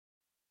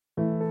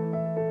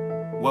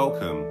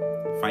Welcome.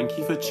 Thank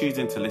you for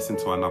choosing to listen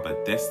to another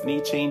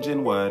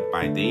destiny-changing word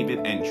by David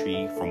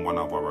Antwi from one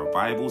of our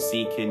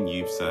revival-seeking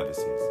youth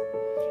services.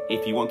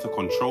 If you want to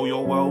control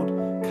your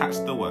world, catch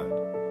the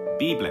word.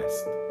 Be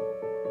blessed.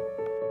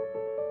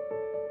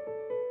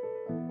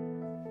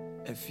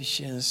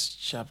 Ephesians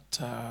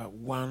chapter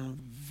 1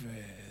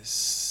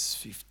 verse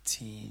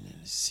 15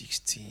 and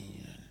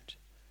 16 and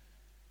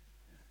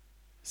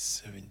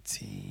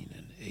 17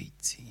 and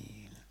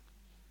 18.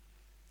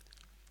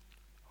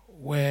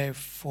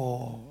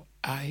 Wherefore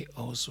I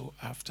also,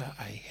 after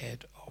I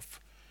heard of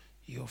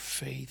your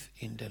faith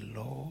in the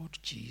Lord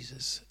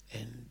Jesus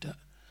and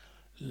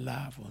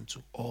love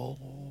unto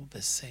all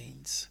the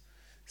saints,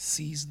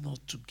 cease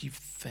not to give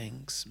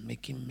thanks,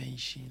 making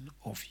mention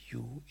of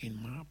you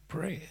in my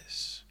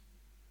prayers,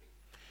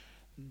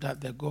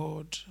 that the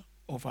God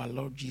of our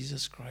Lord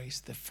Jesus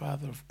Christ, the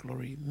Father of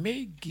glory,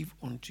 may give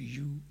unto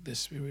you the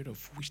spirit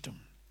of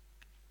wisdom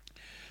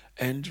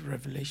and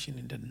revelation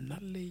in the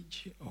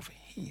knowledge of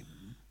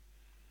him,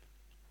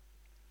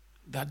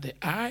 that the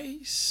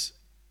eyes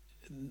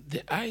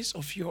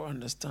of your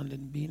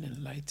understanding being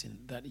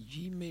enlightened, that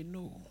ye may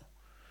know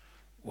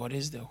what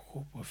is the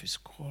hope of his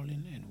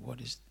calling, and what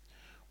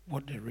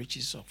the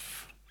riches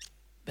of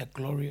the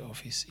glory of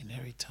his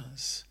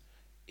inheritance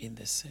in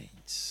the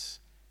saints.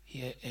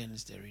 Here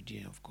ends the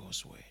reading of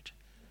God's word.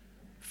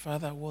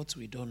 Father, what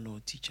we don't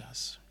know, teach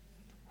us.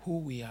 Who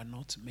we are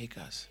not, make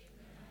us.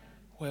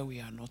 Where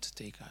we are not,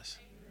 take us.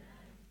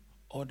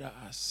 Order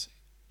us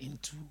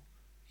into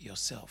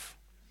yourself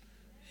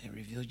and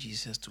reveal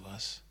Jesus to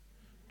us.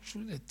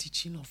 Through the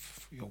teaching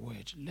of your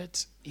word,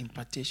 let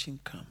impartation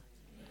come.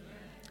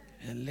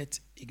 And let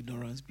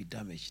ignorance be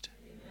damaged.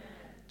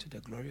 To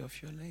the glory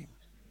of your name.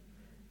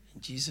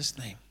 In Jesus'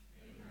 name.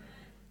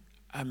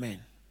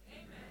 Amen.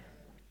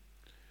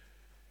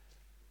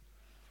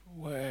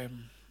 Well,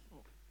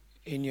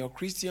 in your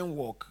Christian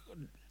walk,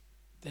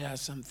 there are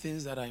some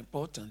things that are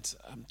important.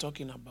 I'm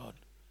talking about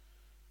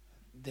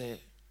the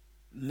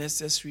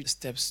necessary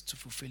steps to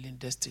fulfilling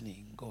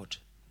destiny in God.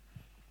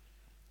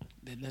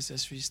 The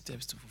necessary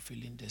steps to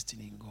fulfilling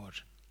destiny in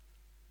God.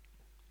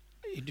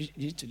 You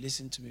need to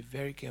listen to me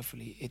very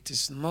carefully. It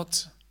is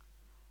not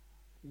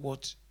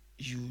what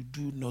you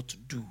do not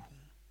do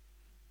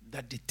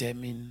that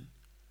determine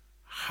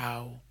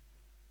how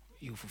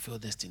you fulfill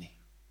destiny.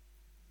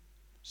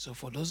 So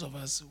for those of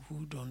us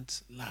who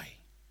don't lie,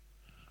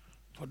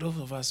 for those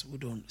of us who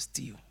don't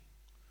steal,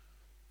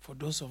 for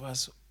those of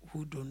us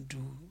who don't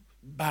do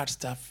bad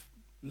stuff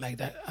like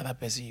that other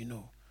person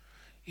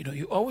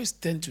you always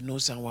tend to know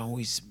someone who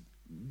is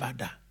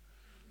badder.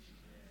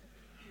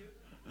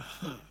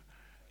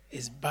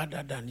 Is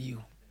badder than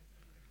you.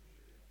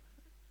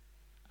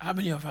 How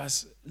many of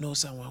us know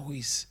someone who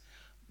is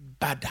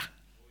badder?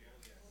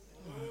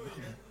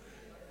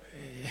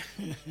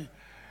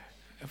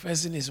 A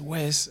person is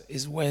worse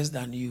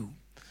than you.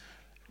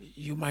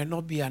 You might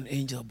not be an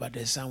angel, but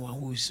there's someone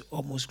who is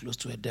almost close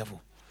to a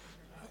devil.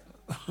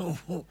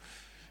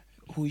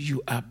 Who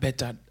you are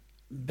better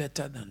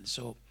than.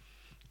 So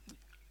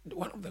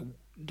one of the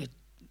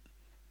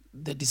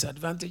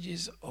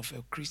disadvantages of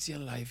a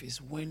Christian life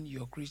is when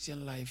your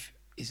Christian life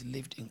is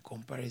lived in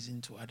comparison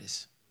to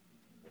others.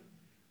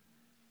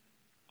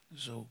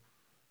 So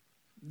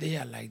they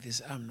are like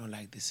this, I'm not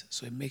like this.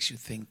 So it makes you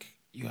think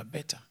you are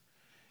better.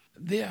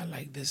 They are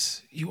like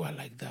this, you are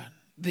like that.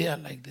 They are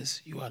like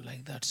this, you are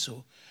like that.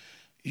 So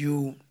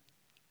you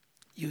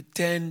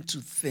tend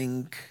to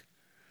think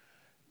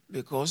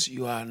because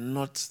you are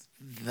not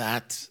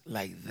that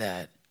like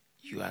that,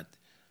 you are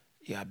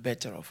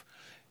better off.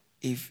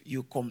 If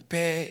you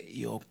compare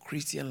your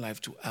Christian life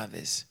to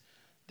others,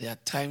 there are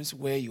times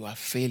where you are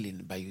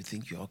failing, but you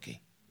think you're okay.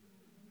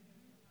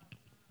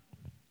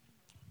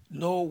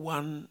 No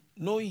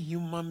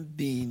human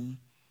being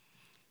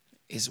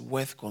is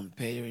worth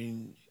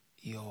comparing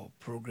your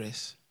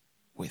progress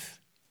with.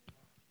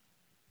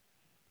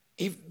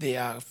 If they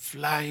are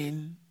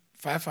flying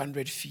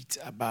 500 feet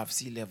above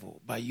sea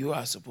level, but you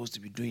are supposed to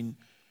be doing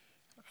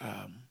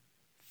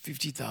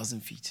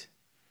 50,000 feet,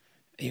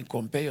 and you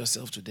compare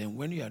yourself to them,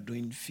 when you are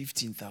doing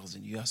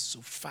 15,000, you are so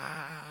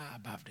far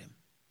above them.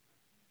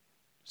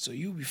 So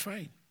you'll be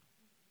fine.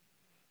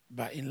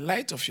 But in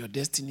light of your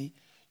destiny,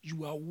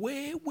 you are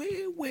way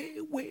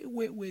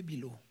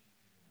below.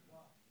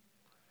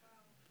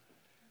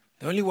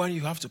 The only one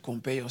you have to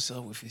compare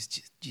yourself with is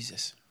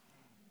Jesus.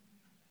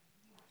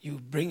 You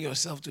bring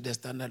yourself to the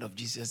standard of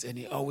Jesus, and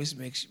it always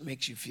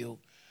makes you feel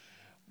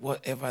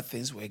whatever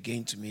things were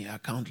gained to me, I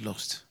count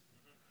lost.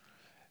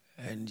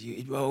 And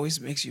it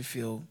always makes you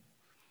feel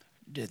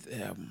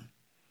that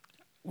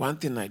one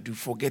thing I do,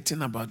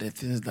 forgetting about the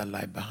things that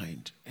lie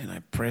behind, and I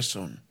press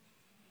on.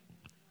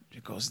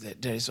 Because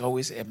there is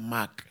always a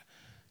mark,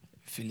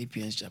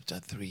 Philippians chapter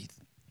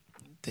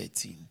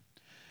 3:13.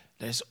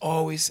 There's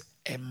always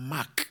a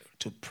mark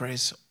to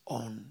press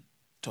on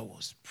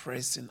towards,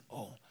 pressing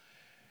on.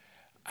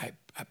 I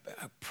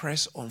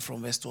press on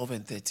from verse 12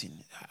 and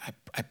 13.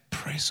 I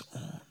press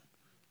on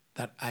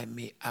that I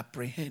may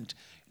apprehend.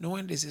 You know,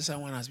 when they say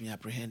someone has been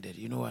apprehended,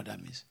 you know what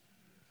that means?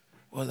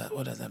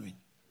 What does that mean?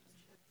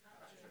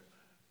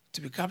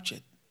 To be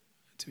captured,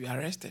 to be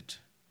arrested.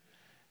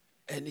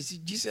 And you see,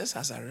 Jesus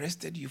has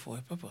arrested you for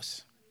a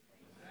purpose.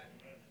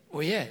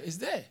 Oh yeah, it's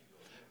there.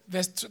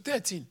 Verse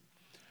 13.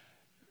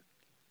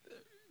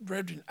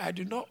 Brethren, I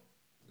do not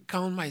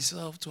count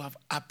myself to have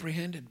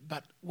apprehended,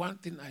 but one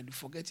thing I do,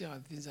 forgetting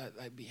about things that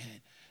I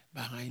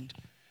behind,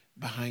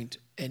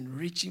 and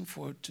reaching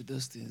forward to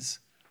those things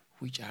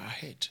which are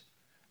ahead.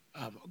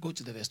 Go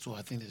to the verse 12.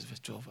 I think it's verse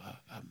 12.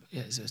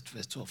 It's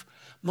verse 12.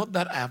 Not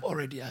that I have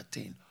already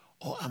attained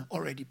or I'm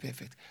already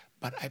perfect,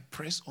 but I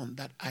press on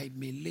that I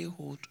may lay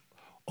hold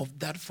of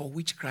that for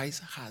which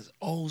Christ has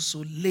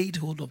also laid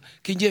hold of.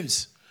 King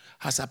James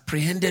has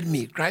apprehended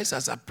me. Christ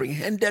has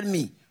apprehended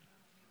me.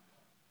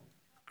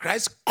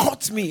 Christ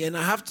caught me, and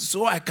I have to,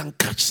 so I can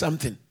catch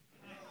something.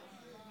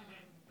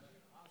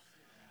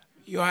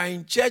 You are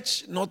in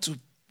church not to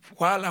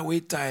while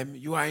away time.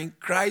 You are in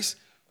Christ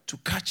to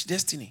catch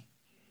destiny.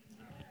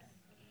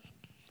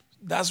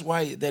 That's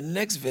why the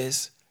next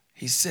verse,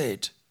 he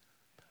said,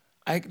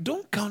 I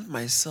don't count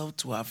myself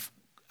to have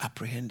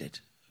apprehended.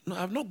 No,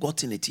 I've not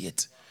gotten it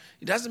yet.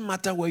 It doesn't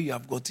matter where you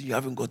have gotten, you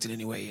haven't gotten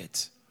anywhere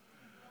yet.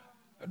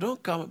 I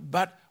don't count,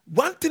 but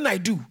one thing I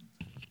do,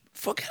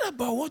 forget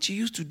about what you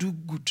used to do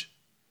good.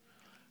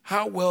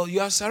 How well you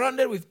are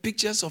surrounded with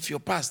pictures of your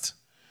past.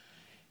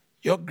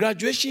 Your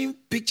graduation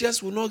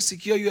pictures will not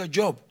secure you a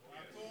job.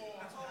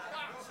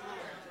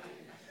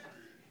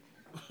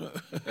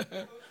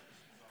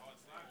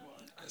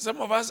 Some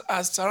of us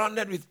are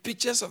surrounded with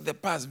pictures of the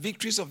past,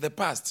 victories of the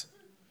past.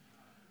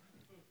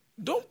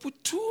 Don't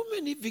put too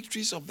many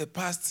victories of the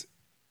past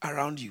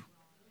around you.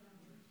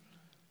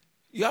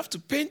 You have to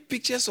paint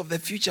pictures of the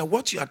future,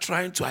 what you are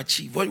trying to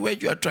achieve, where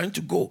you are trying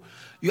to go.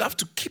 You have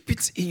to keep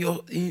it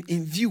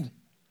in view.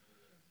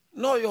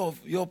 Not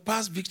your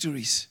past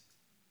victories.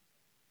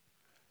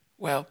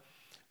 Well,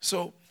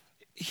 so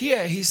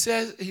here he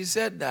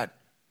said that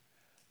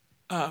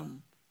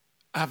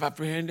I've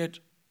apprehended.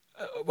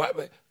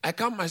 I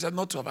count myself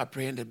not to have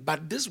apprehended,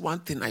 but this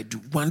one thing I do,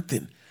 one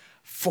thing,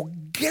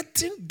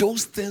 forgetting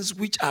those things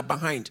which are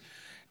behind.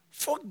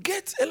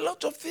 Forget a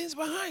lot of things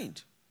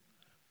behind.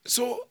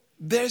 So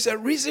there's a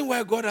reason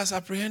why God has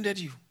apprehended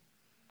you.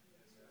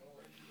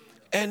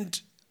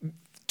 And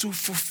to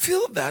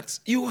fulfill that,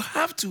 you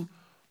have to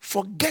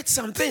forget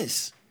some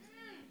things.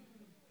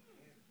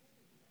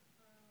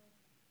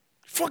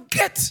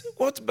 Forget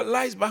what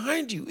lies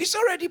behind you. It's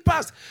already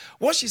past.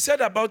 What she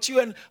said about you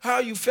and how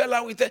you fell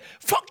out with her,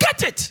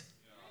 forget it.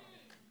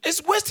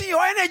 It's wasting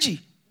your energy.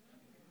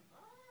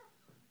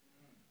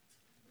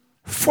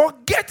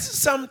 Forget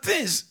some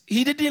things.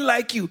 He didn't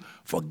like you.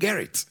 Forget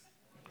it.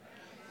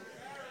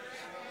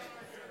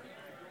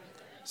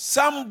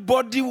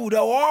 Somebody would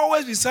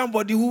always be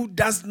somebody who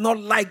does not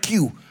like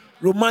you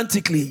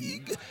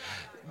romantically.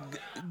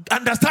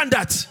 Understand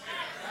that?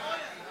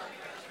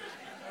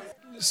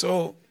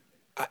 So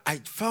I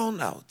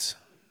found out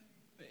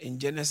in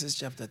Genesis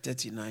chapter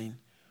 39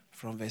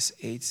 from verse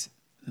 8,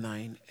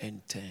 9,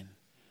 and 10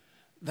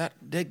 that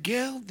the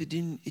girl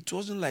it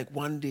wasn't like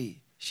one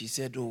day she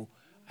said, oh,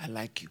 I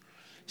like you.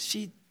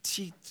 She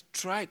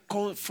tried,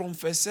 from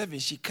verse 7,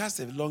 she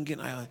cast a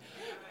longing eye,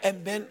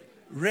 and then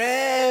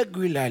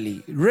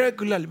regularly,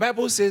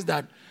 Bible says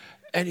that,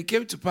 and it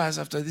came to pass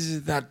after this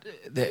is that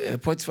the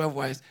Potiphar's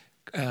wife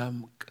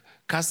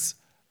cast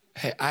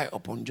her eye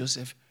upon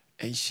Joseph,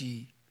 and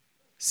she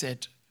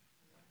said,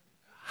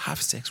 have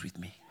sex with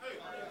me.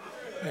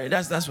 Right,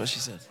 that's what she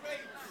said.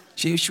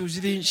 She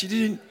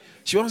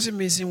wasn't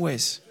missing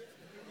words.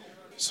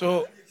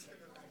 So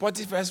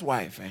Potiphar's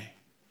wife,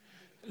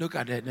 look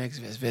at the next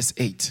verse, verse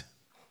 8.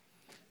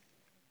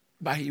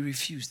 But he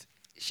refused.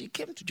 She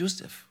came to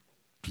Joseph,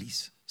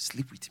 please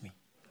sleep with me.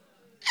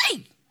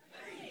 Hey!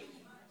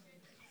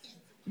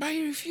 But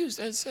he refused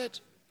and said,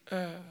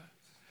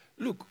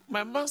 look,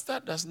 my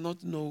master does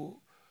not know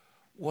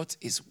what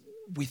is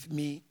with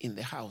me in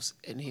the house,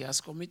 and he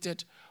has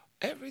committed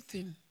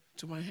everything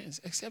to my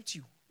hands except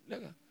you.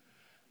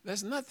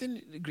 There's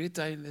nothing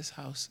greater in this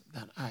house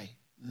than I,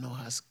 nor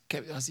has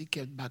he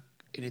kept back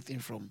anything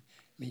from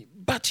me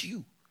but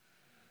you,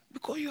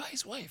 because you are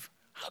his wife.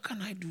 How can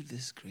I do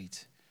this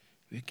great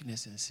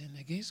wickedness and sin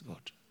against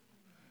God?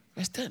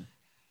 Verse 10.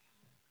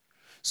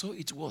 So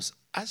it was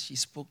as she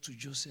spoke to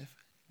Joseph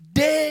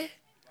day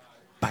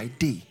by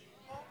day.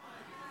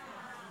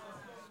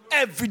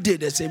 Every day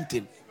the same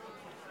thing.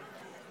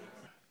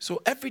 So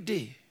every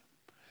day.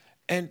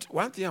 And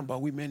one thing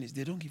about women is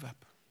they don't give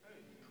up.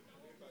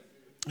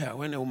 Yeah,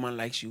 when a woman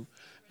likes you,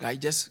 guy,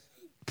 just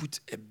put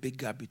a big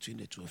gap between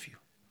the two of you.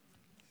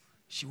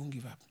 She won't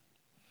give up.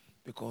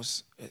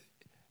 Because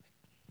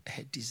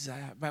her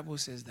desire, Bible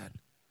says that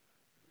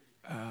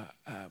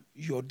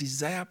your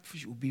desire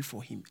will be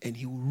for him and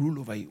he will rule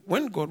over you.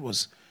 When God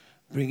was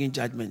bringing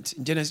judgment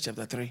in Genesis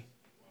chapter 3,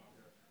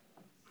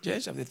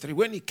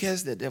 when he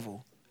cursed the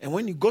devil, and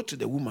when he got to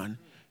the woman,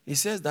 he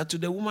says that to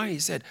the woman he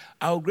said,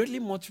 I will greatly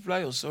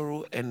multiply your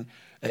sorrow and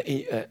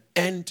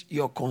end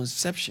your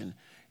conception.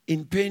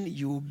 In pain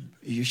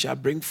you shall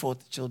bring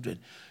forth children.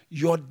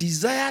 Your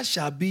desire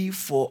shall be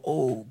for,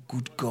 oh,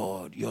 good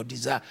God, your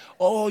desire.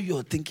 All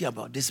you're thinking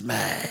about this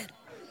man.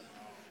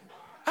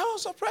 I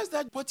was surprised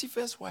that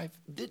Potiphar's wife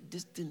did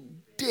this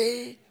thing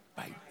day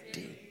by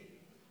day.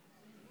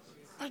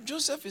 But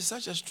Joseph is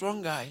such a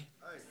strong guy.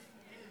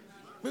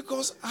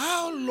 Because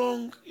how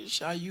long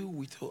shall you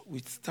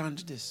withstand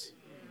this?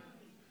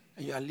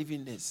 And you are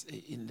living this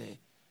in the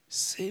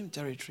same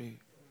territory.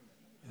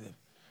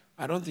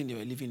 I don't think they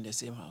were living in the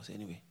same house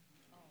anyway.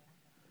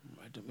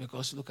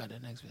 Because look at the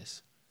next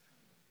verse.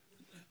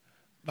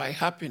 But it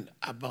happened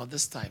about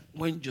this time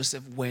when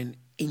Joseph went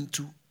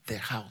into the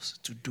house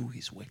to do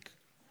his work.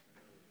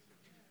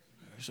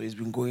 So he's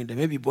been going there.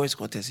 Maybe boys'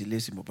 quarters, he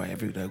lives in Mumbai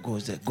every day.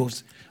 Goes there,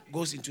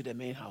 goes into the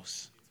main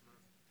house.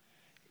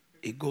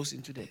 It goes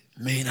into the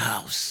main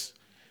house.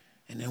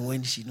 And then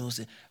when she knows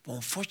it, but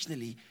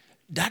unfortunately,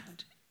 that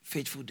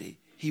fateful day,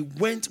 he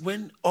went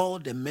when all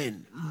the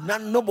men,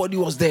 nobody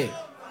was there.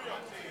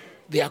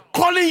 They are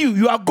calling you.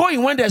 You are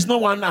going when there's no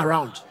one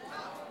around.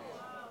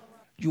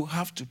 You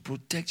have to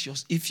protect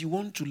yourself. If you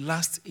want to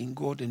last in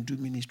God and do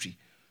ministry,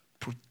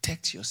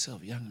 protect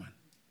yourself, young man.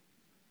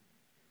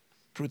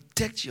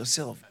 Protect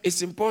yourself.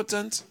 It's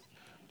important.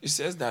 It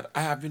says that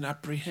I have been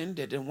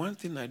apprehended, and one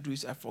thing I do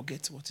is I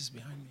forget what is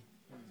behind me.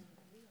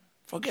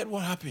 Forget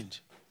what happened.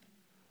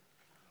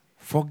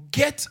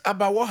 Forget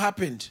about what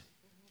happened.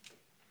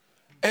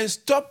 And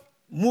stop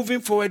moving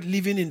forward,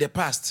 living in the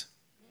past.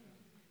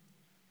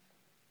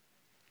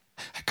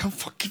 I can't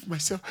forgive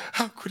myself.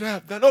 How could I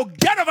have done? Oh,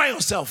 get over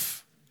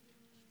yourself.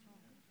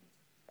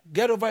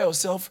 Get over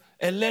yourself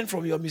and learn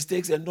from your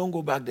mistakes and don't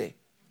go back there.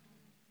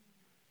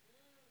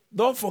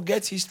 Don't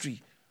forget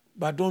history,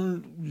 but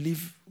don't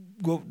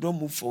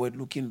move forward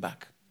looking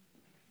back.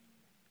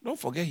 Don't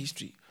forget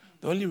history.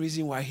 The only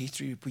reason why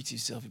history repeats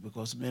itself is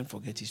because men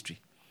forget history.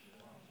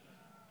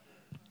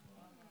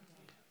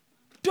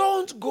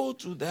 Don't go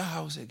to their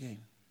house again.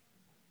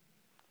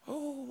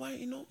 Oh,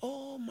 why,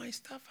 all my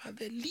stuff are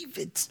there. Leave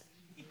it.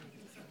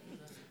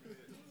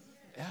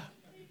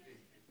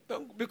 Yeah.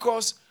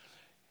 Because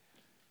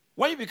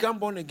when you become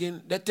born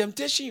again, the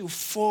temptation you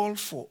fall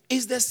for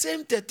is the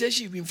same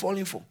temptation you've been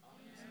falling for.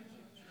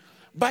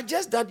 But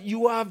just that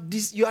you are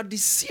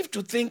deceived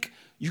to think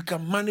you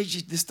can manage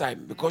it this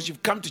time because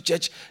you've come to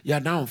church, you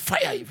are now on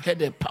fire, you've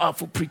heard a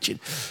powerful preaching,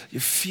 you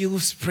feel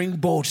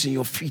springboards in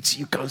your feet,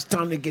 you can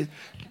stand again.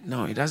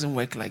 No, it doesn't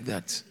work like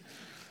that.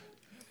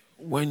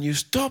 When you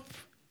stop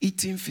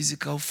eating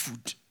physical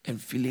food and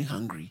feeling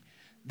hungry,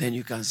 then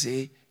you can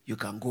say you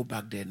can go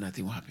back there,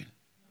 nothing will happen.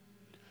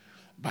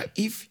 But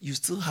if you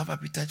still have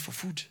appetite for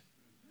food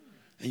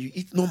and you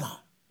eat normal,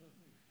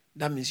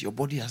 that means your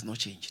body has not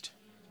changed.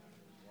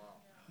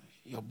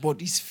 Your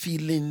body's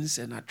feelings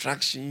and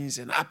attractions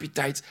and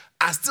appetites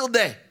are still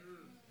there.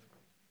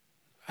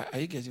 Are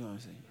you getting what I'm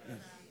saying? Yes.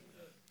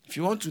 If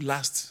you want to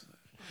last.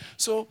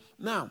 So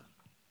now,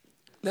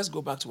 let's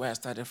go back to where I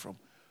started from.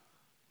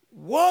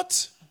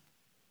 What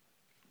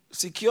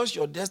secures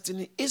your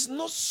destiny is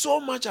not so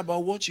much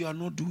about what you are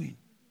not doing.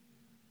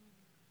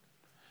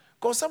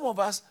 Because some of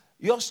us,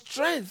 your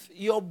strength,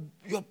 your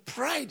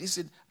pride is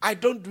in, I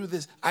don't do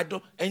this, I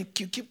don't, and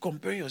you keep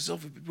comparing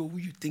yourself with people who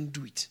you think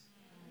do it.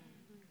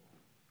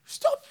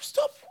 Stop.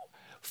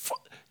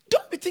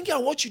 Don't be thinking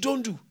of what you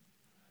don't do.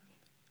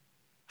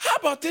 How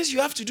about things you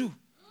have to do?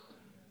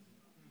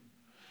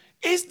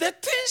 It's the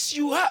things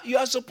you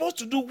are supposed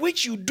to do,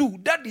 which you do,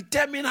 that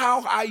determine how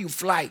high you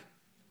fly.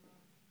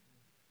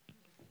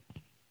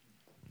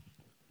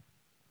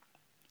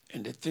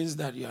 And the things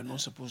that you are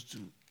not supposed to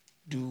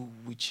do,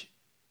 which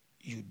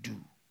you do,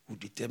 will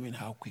determine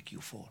how quick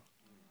you fall.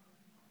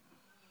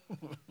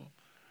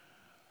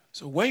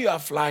 So when you are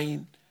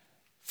flying,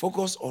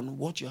 focus on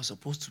what you are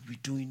supposed to be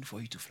doing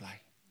for you to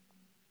fly.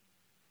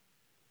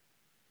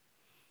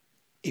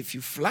 If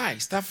you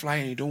start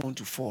flying and you don't want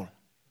to fall,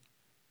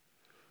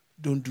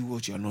 don't do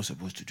what you are not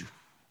supposed to do.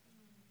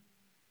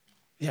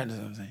 You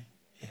understand what I'm saying?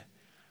 Yeah.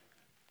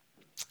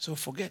 So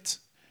forget.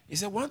 He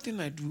said, one thing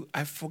I do,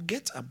 I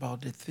forget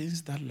about the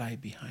things that lie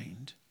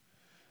behind,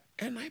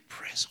 and I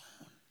press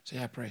on.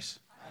 Say, I press.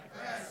 I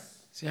press.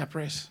 Say, I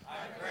press.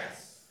 I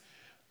press.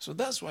 So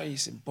that's why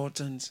it's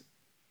important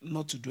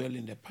not to dwell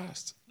in the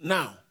past.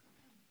 Now,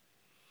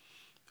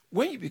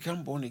 when you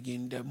become born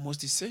again, the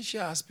most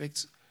essential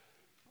aspect,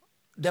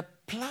 the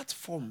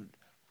platform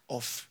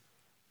of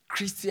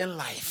Christian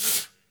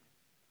life,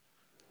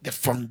 the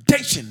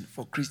foundation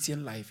for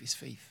Christian life is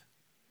faith.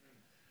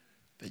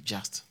 The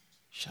just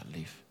shall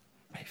live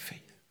by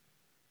faith.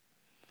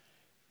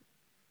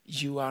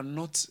 You are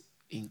not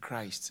in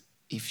Christ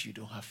if you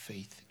don't have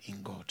faith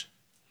in God.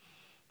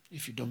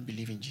 If you don't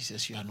believe in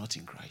Jesus, you are not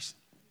in Christ.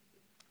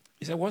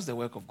 He said, what's the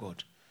work of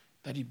God?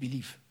 That you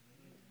believe.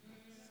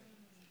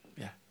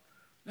 Yeah,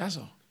 that's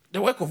all.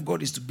 The work of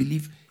God is to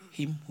believe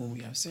him whom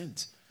we have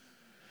sent.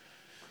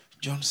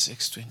 John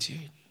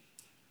 6:28,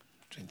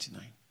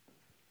 29.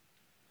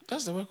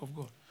 That's the work of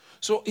God.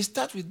 So it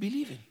starts with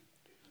believing.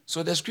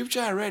 So the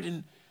scripture I read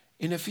in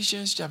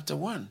Ephesians chapter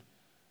 1,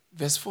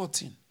 verse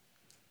 14,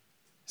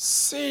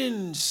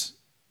 Since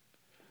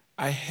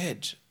I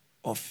heard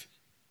of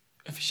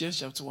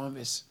Ephesians chapter 1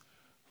 verse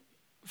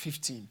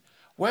 15,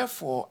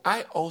 wherefore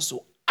I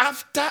also,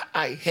 after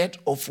I heard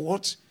of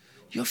what?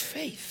 Your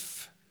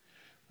faith.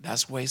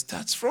 That's where it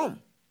starts from.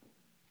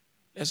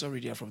 Let's all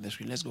read it from the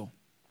screen. Let's go.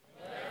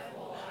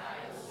 Wherefore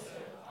I also,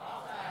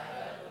 after I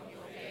heard of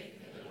your faith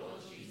in the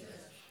Lord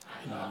Jesus,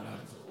 and love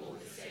unto all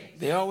the saints.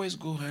 They always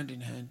go hand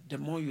in hand. The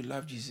more you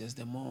love Jesus,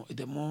 the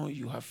more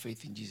you have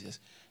faith in Jesus,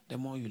 the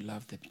more you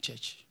love the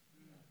church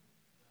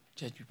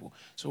people.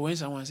 So when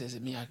someone says,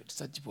 me,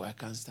 such people I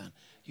can't stand,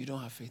 you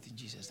don't have faith in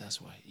Jesus.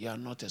 That's why. You are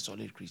not a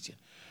solid Christian.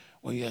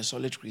 When you're a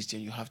solid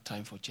Christian, you have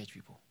time for church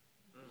people.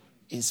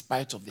 In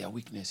spite of their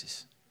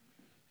weaknesses.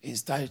 In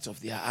spite of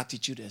their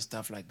attitude and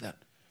stuff like that.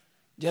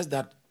 Just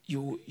that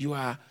you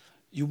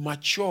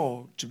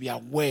mature to be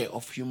aware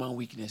of human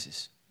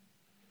weaknesses.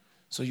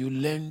 So you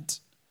lent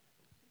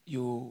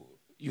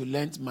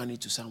money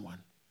to someone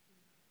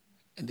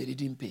and they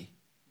didn't pay.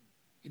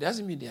 It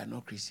doesn't mean they are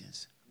not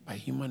Christians. By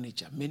human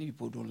nature, many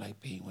people don't like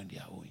paying when they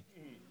are owing.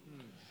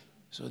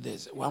 So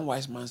there's one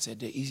wise man said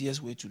the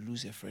easiest way to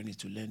lose a friend is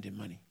to lend them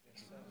money.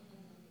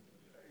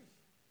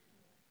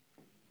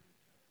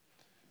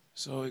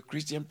 So a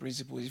Christian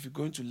principle is if you're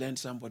going to lend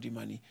somebody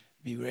money,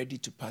 be ready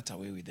to part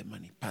with the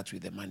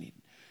money,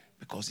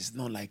 because it's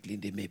not likely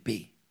they may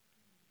pay.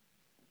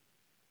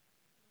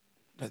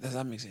 Does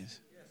that make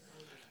sense? Yes.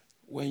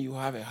 When you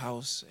have a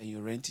house and you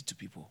rent it to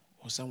people,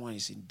 or someone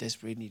is in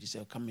desperate need, you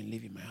say, come and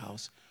live in my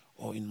house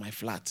or in my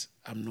flat.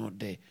 I'm not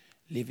there.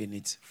 Live in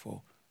it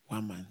for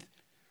 1 month.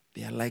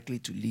 They are likely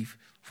to live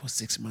for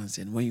 6 months,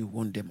 and when you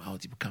want them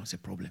out, it becomes a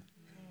problem.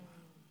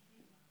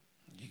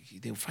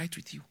 They'll fight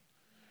with you.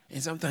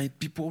 And sometimes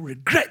people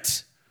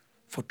regret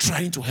for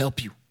trying to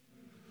help you.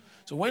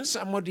 So when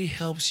somebody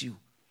helps you,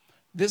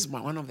 this is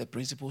one of the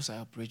principles I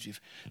operate with,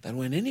 that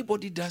when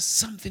anybody does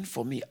something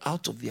for me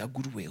out of their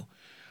goodwill,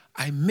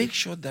 I make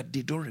sure that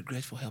they don't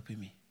regret for helping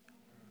me.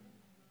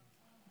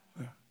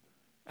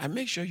 I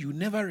make sure you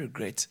never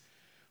regret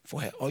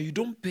for her, or you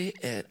don't pay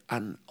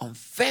an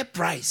unfair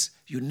price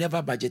you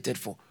never budgeted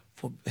for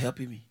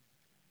helping me.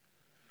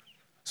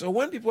 So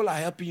when people are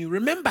helping you,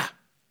 remember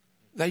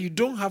that you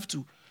don't have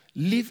to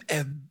leave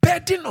a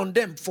burden on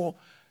them for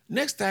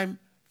next time.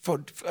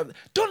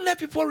 Don't let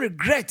people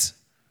regret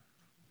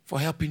for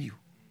helping you.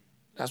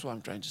 That's what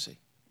I'm trying to say.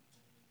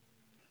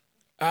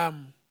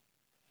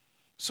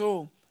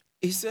 So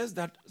it says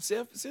that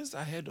since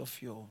I heard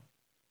of your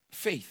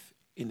faith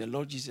in the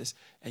Lord Jesus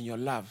and your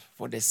love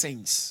for the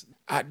saints,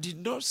 I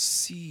did not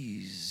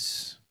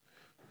cease.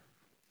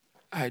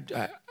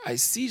 I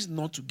cease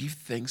not to give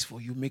thanks for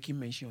you, making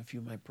mention of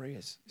you in my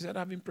prayers. He said,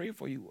 I've been praying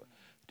for you.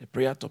 The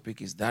prayer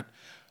topic is that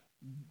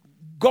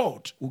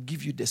God will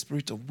give you the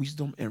spirit of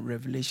wisdom and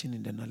revelation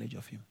in the knowledge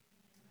of him.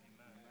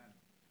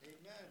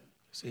 Amen.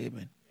 Say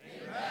amen.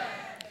 Amen.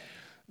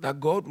 That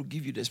God will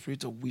give you the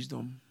spirit of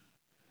wisdom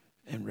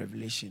and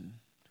revelation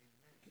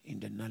in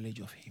the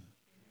knowledge of him.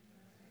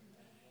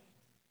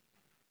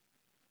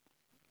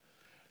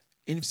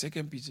 In 2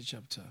 Peter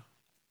chapter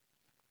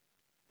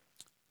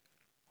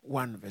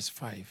 1 verse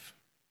 5,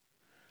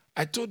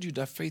 I told you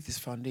that faith is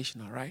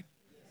foundational, right?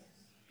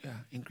 Yes. Yeah,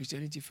 in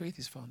Christianity, faith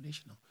is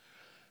foundational.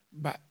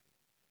 But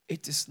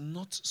it is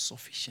not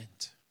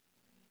sufficient.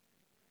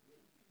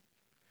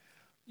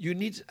 You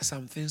need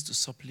some things to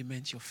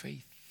supplement your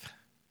faith.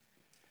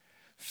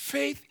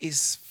 Faith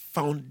is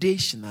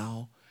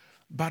foundational,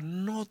 but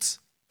not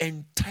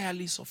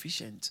entirely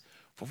sufficient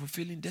for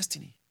fulfilling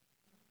destiny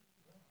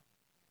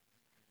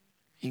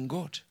in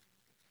God.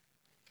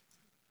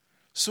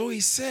 So he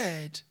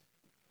said,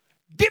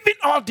 giving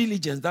all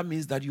diligence, that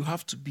means that you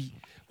have to be,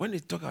 when they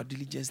talk about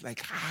diligence,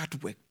 like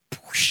hard work,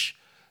 push,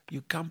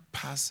 you can't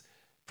pass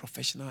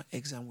professional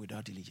exam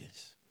without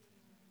diligence.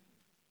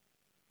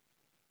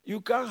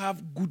 You can't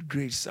have good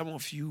grades. Some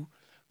of you,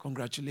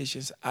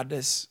 congratulations,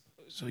 others,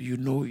 so you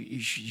know you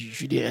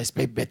shouldn't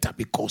expect better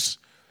because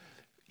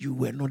you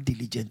were not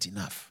diligent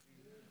enough.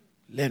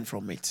 Learn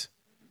from it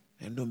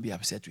and don't be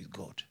upset with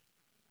God.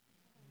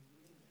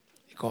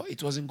 Because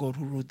it wasn't God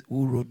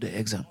who wrote the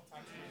exam.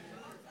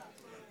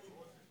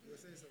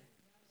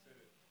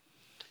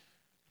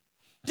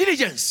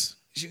 Diligence.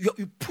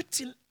 You put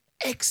in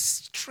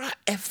extra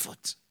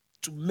effort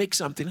to make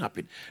something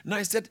happen. Now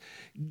I said,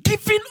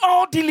 giving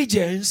all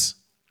diligence,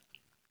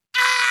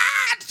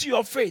 add to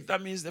your faith.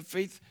 That means the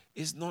faith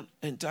is not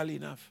entirely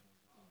enough.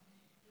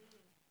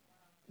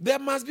 There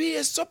must be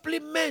a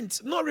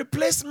supplement, not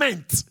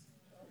replacement.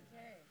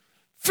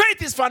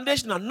 Faith is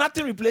foundational.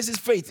 Nothing replaces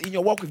faith in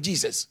your walk with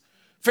Jesus.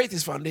 Faith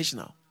is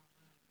foundational.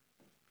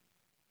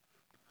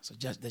 So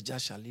the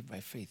just shall live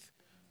by faith.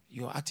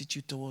 Your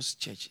attitude towards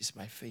church is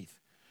by faith.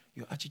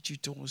 Your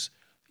attitude towards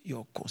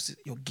your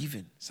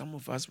giving. Some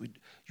of us,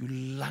 you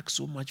lack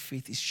so much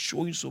faith. It's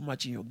showing so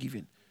much in your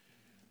giving.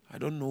 I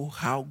don't know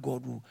how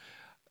God will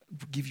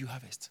give you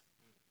harvest.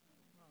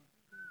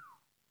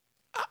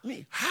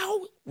 How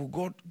will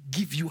God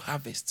give you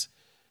harvest?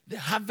 The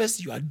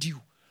harvest you are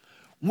due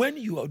when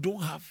you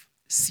don't have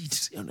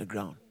seeds on the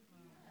ground.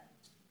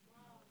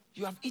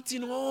 You have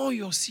eaten all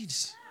your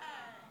seeds.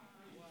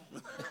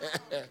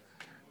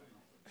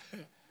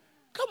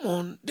 Come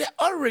on, the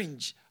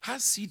orange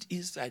has seed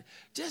inside.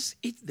 Just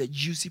eat the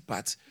juicy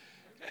part.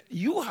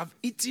 You have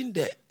eaten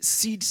the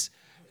seeds,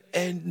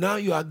 and now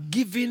you are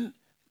giving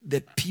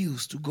the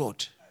peels to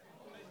God.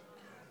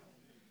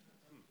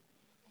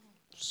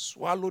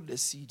 Swallow the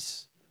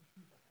seeds.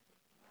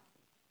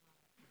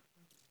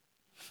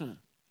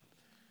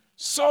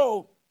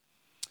 So,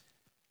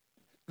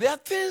 there are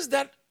things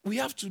that we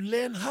have to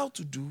learn how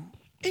to do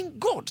in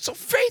God. So,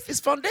 faith is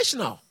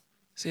foundational.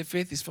 Say,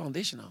 faith is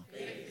foundational.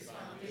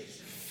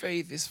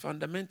 Faith is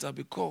fundamental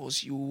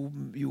because you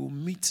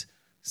meet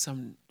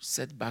some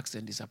setbacks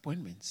and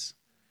disappointments.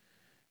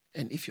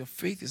 And if your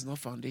faith is not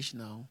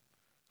foundational,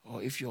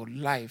 or if your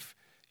life,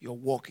 your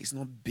walk is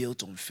not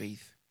built on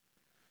faith,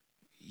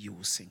 you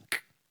will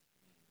sink.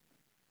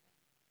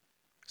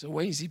 So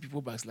when you see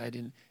people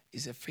backsliding,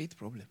 it's a faith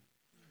problem.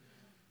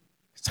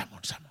 Simon.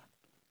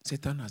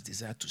 Satan has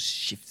desired to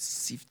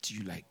sift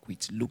you like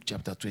wheat. Luke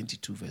chapter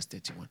 22, verse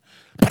 31.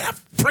 But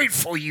I've prayed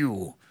for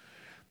you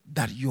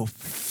that your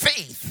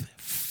faith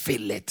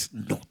faileth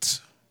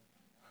not.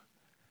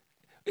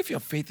 If your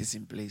faith is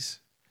in place,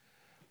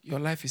 your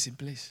life is in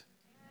place.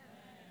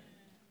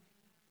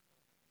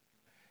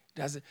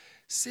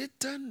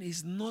 Satan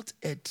is not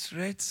a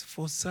threat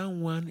for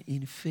someone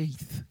in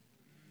faith.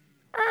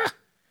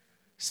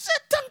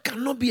 Satan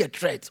cannot be a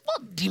threat.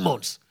 What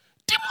demons?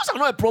 Demons are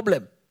not a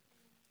problem.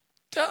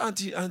 Tell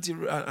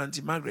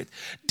Auntie Margaret,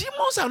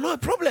 demons are not a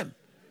problem.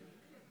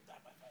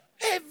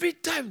 Every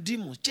time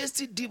demons,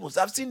 chasing demons.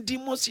 I've seen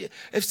demons here.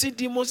 I've seen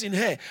demons in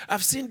hair.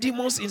 I've seen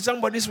demons in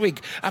somebody's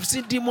wig. I've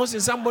seen demons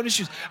in somebody's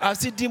shoes. I've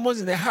seen demons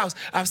in the house.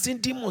 I've seen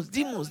demons.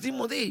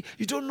 Hey,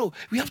 you don't know.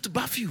 We have to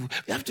bath you.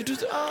 We have to do.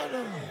 Oh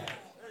no.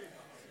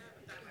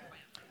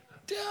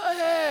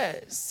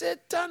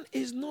 Satan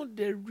is not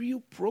the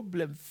real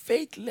problem.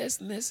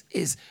 Faithlessness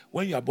is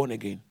when you are born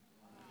again.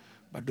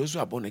 But those who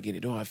are born again, they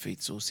don't have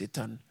faith. So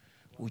Satan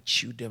will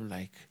chew them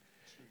like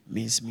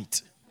minced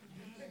meat.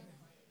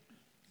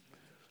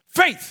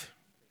 Faith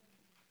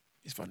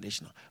is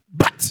foundational.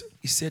 But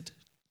he said,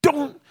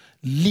 don't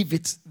leave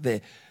it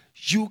there.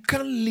 You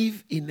can't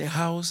live in a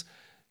house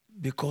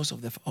because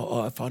of the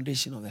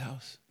foundation of the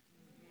house.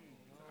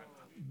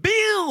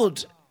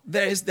 Build.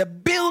 There is the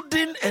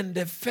building and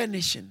the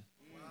furnishing.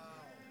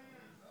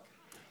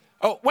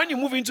 Oh, when you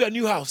move into a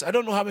new house, I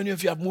don't know how many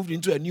of you have moved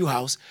into a new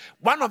house.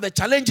 One of the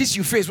challenges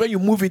you face when you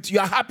move into, you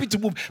are happy to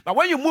move. But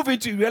when you move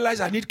into, you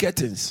realize I need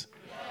curtains.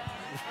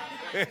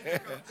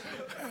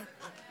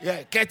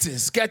 Yeah,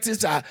 curtains.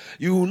 Curtains are,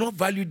 you will not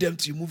value them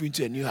till you move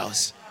into a new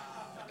house.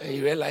 And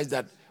you realize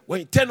that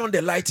when you turn on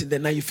the light in the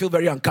night, you feel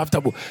very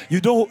uncomfortable. You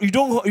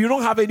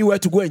don't have anywhere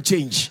to go and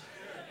change.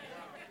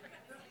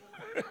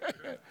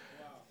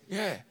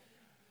 Yeah.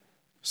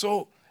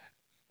 So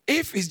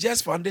if it's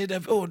just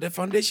foundation, the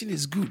foundation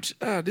is good.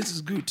 This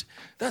is good.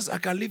 I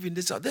can live in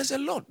this house. There's a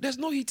lot. There's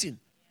no heating.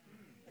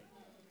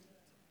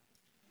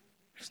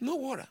 There's no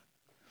water.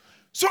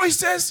 So he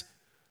says,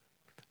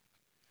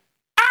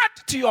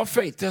 add to your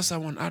faith. Tell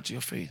someone, add to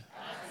your faith.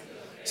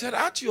 He said,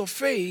 add to your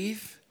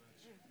faith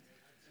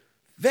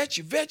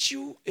virtue.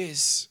 Virtue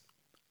is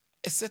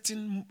a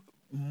certain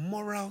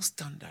moral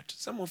standard.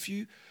 Some of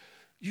you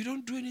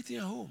don't do anything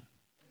at home.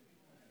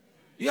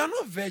 You are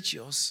not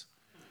virtuous.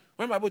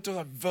 When the Bible talks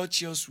about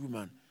virtuous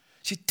woman,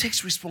 she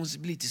takes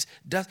responsibilities.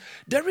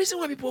 The reason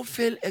why people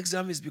fail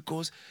exam is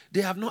because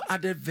they have not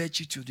added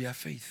virtue to their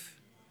faith.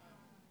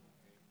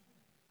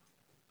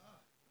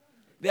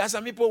 There are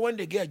some people, when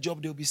they get a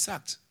job, they'll be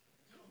sacked.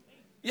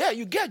 Yeah,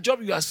 you get a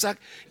job, you are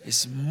sacked.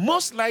 It's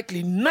most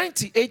likely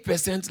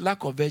 98%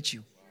 lack of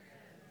virtue.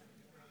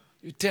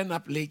 You turn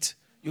up late.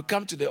 You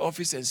come to the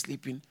office and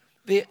sleep in.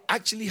 They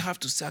actually have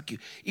to sack you.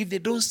 If they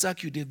don't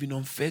sack you, they've been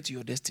unfair to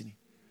your destiny.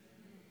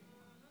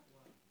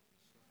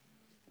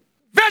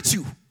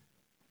 Virtue.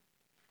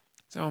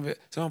 Some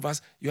of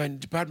us, you are in the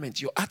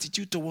department. Your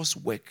attitude towards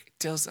work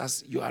tells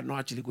us you are not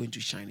actually going to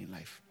shine in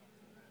life.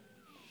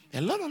 A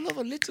lot of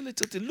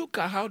little. Look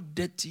at how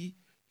dirty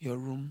your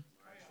room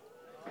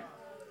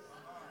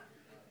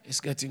is.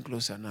 Getting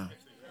closer now.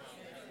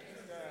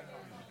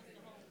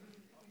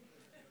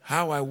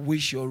 How I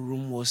wish your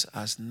room was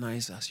as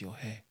nice as your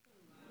hair.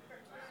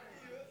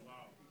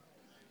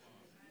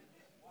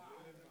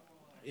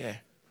 Yeah.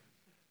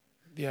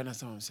 Do you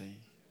understand what I'm saying?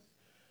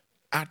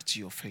 Add to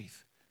your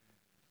faith.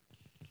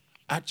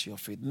 Add to your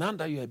faith. Now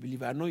that you're a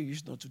believer, I know you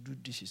used not to do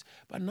dishes,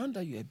 but now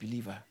that you're a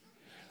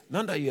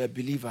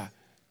believer,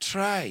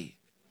 try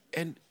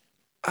and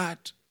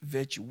add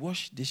virtue.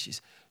 Wash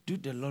dishes. Do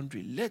the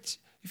laundry.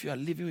 If you are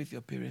living with your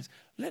parents,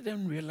 let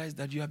them realize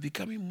that you are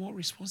becoming more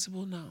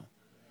responsible now.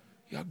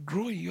 You are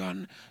growing.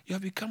 You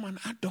have become an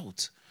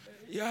adult.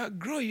 You are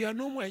growing. You are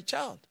no more a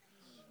child.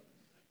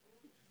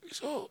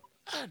 So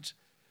add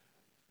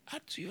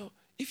to your,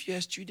 if you're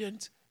a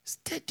student,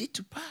 study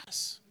to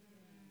pass.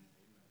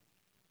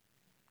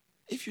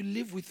 If you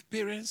live with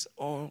parents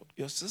or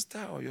your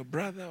sister or your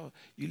brother, or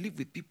you live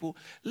with people,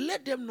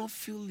 let them not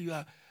feel you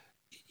are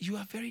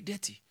very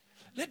dirty.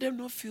 Let them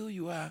not feel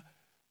you are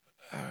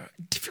a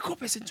difficult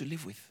person to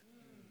live with.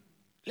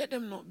 Let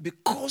them know,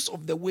 because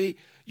of the way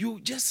you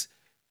just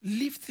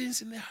leave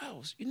things in the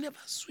house. You never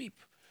sweep.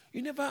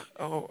 You never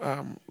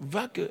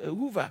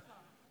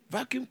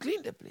vacuum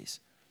clean the place.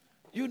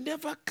 You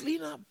never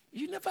clean up.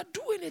 You never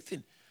do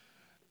anything.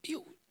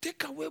 You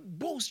take away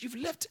bowls. You've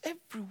left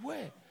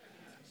everywhere.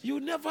 You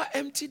never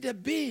empty the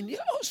bin.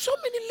 So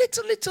many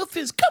little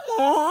things. Come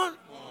on.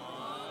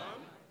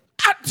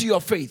 Add to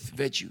your faith,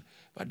 virtue.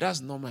 But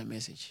that's not my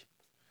message.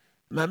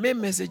 My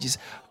main message is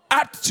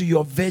add to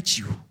your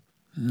virtue,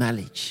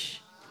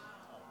 knowledge.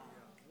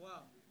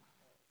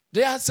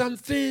 There are some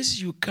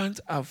things you can't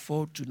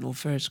afford to know.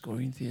 1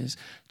 Corinthians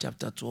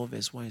chapter 12,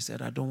 verse 1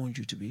 said, I don't want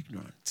you to be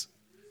ignorant.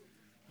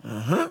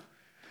 1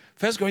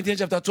 Corinthians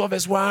chapter 12,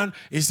 verse 1,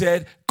 he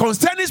said,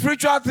 concerning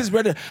spiritual things,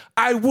 brethren,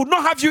 I would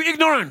not have you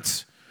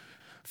ignorant.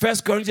 1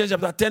 Corinthians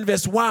chapter 10,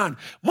 verse 1,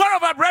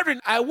 moreover,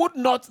 brethren, I would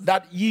not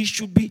that ye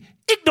should be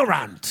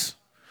ignorant.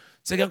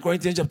 2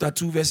 Corinthians chapter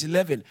 2, verse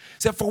 11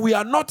 said, for we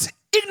are not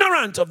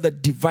ignorant of the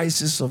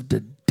devices of the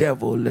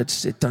devil, let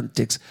Satan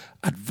takes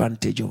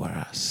advantage over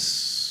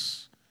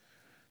us.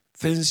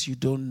 Things you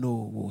don't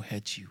know will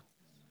hurt you.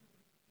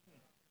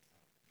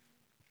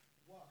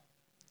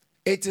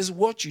 It is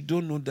what you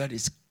don't know that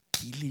is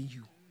killing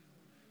you.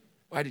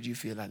 Why did you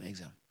fail an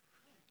exam?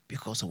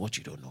 Because of what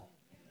you don't know.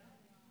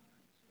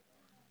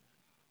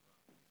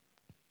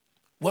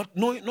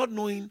 Not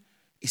knowing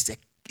is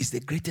the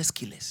greatest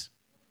killers.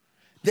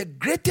 The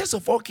greatest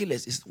of all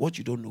killers is what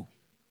you don't know.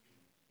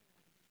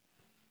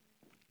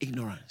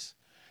 Ignorance.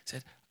 He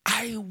said,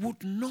 I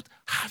would not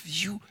have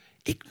you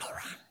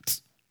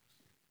ignorant.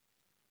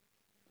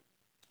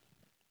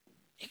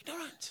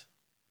 Ignorant.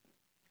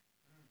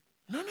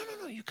 No.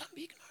 You can't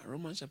be ignorant.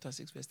 Romans chapter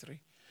 6, verse 3.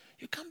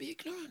 You can't be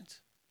ignorant.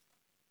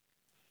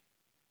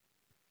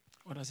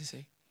 What does he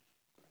say?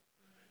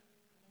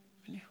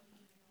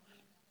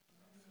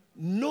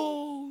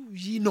 Know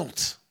ye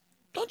not.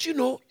 Don't you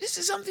know? This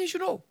is something you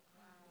should know.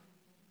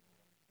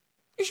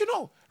 You should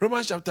know.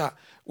 Romans chapter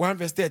 1,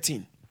 verse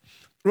 13.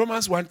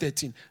 Romans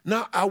 1:13.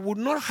 Now I would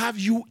not have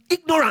you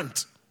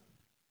ignorant.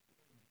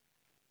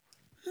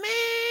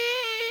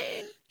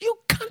 Man, you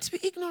can't be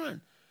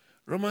ignorant.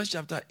 Romans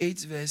chapter 8,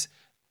 verse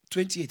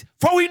 28.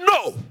 For we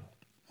know.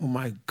 Oh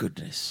my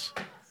goodness.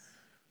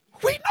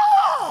 We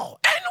know.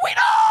 And we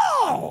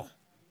know.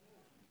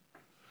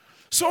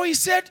 So he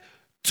said,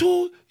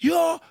 to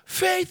your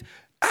faith,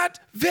 add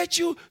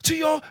virtue to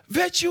your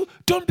virtue.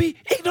 Don't be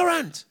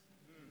ignorant.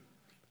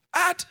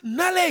 Add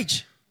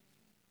knowledge.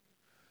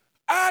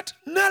 Add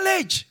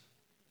knowledge.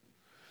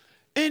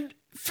 In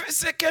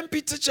 2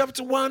 Peter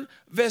chapter 1,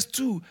 verse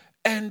 2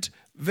 and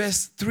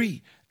verse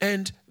 3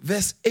 and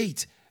verse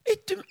 8.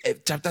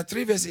 Chapter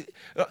 3, verse 8.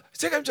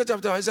 2 Peter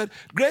chapter 1 said,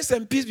 grace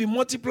and peace be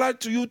multiplied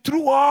to you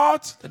through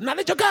what? The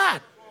knowledge of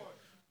God.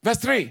 Verse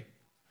 3.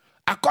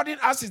 According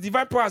as his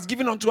divine power has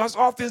given unto us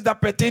all things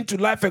that pertain to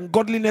life and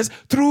godliness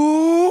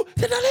through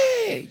the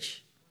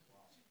knowledge.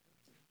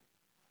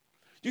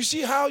 You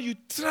see how you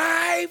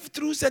thrive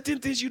through certain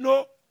things you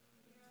know?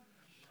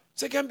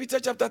 2 Peter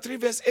chapter 3,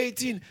 verse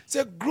 18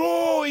 says,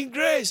 grow in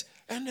grace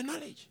and the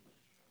knowledge.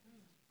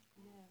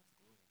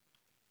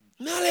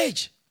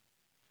 Knowledge.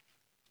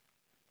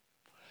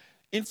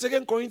 In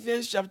 2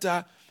 Corinthians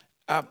chapter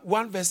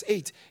 1, verse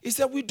 8, it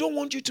said, we don't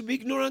want you to be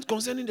ignorant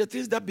concerning the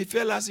things that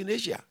befell us in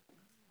Asia.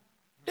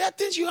 There are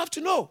things you have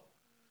to know.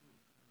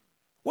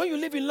 When you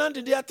live in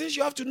London, there are things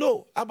you have to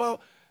know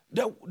about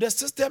the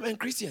system and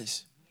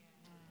Christians.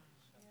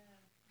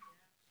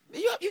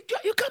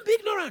 You can't be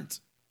ignorant.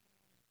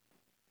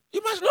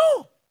 You must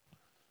know.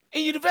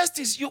 In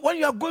universities, when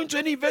you are going to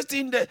any university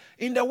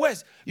in the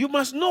West, you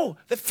must know.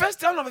 The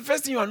first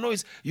thing you will know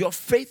is your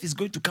faith is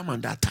going to come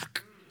under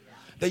attack.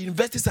 The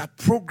universities are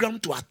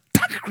programmed to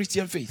attack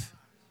Christian faith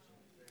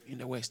in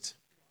the West.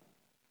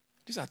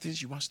 These are things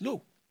you must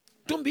know.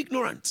 Don't be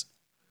ignorant.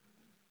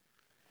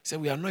 So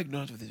we are not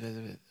ignorant of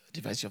the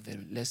device of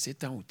them. Lest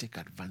Satan will take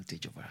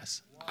advantage over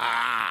us.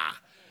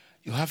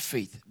 You have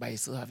faith, but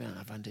he's still having an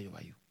advantage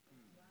over you.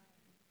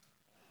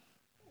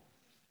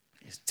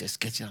 It's just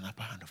getting an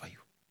upper hand over you.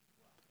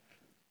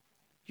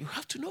 You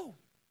have to know.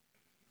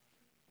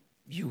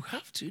 You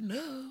have to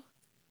know.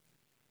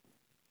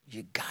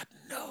 You got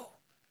to know.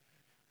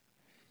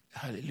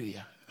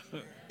 Hallelujah.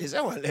 Is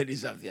that what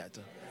ladies have there?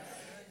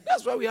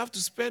 That's why we have to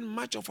spend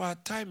much of our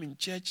time in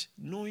church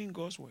knowing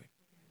God's word.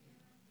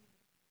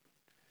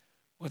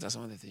 What are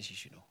some of the things you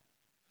should know?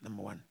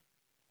 Number one.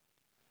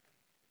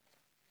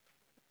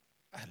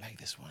 I like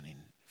this one in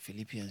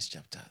Philippians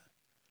chapter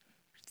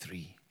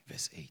 3,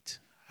 verse 8.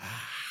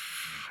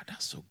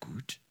 That's so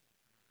good.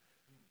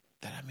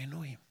 That I may know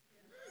him.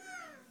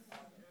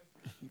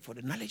 For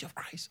the knowledge of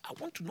Christ, I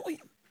want to know him.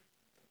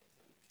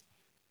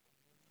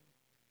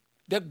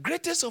 The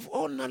greatest of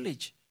all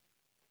knowledge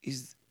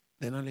is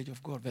the knowledge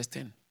of God. Verse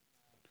 10.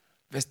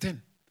 Verse 10.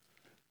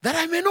 That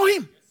I may know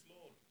him.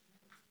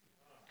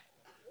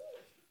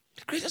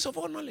 The greatest of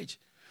all knowledge.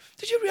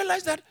 Did you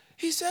realize that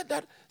he said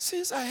that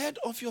since I heard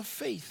of your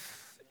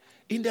faith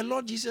in the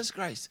Lord Jesus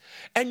Christ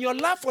and your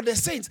love for the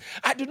saints,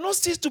 I do not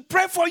cease to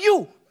pray for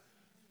you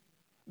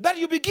that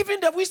you be given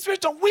the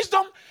spirit of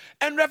wisdom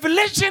and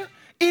revelation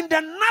in the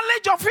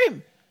knowledge of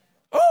him.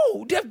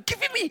 Oh, they have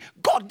given me.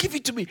 God, give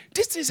it to me.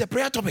 This is a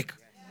prayer topic.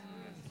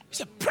 It's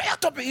a prayer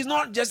topic. It's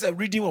not just a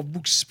reading of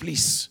books,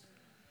 please.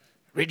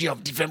 Reading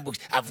of different books.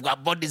 I've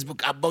bought this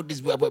book, I bought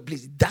this book,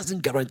 please. It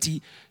doesn't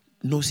guarantee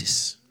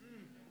gnosis.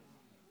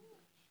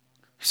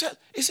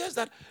 It says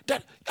that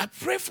I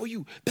pray for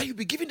you that you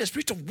be given the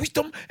spirit of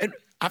wisdom, and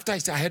after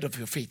it's ahead of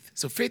your faith.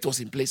 So faith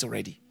was in place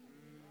already.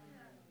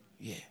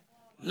 Yeah.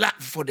 Love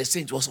for the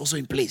saints was also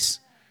in place,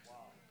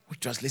 which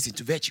translates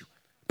into virtue.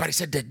 But he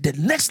said that the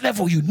next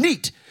level you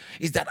need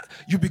is that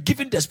you be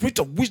given the spirit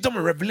of wisdom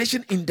and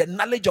revelation in the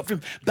knowledge of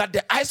him, that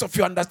the eyes of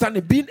your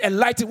understanding being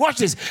enlightened. Watch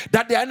this.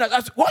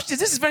 Watch this.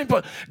 This is very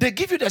important. They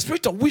give you the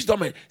spirit of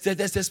wisdom. And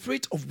there's the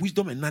spirit of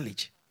wisdom and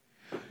knowledge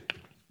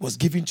was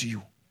given to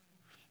you.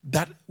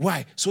 That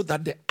why? So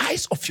that the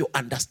eyes of your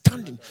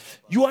understanding,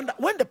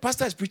 when the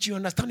pastor is preaching, you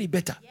understand it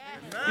better.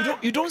 Yeah.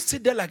 You don't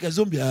sit there like a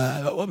zombie.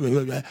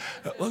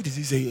 What is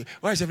he saying?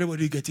 Why is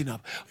everybody getting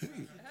up?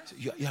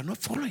 You are not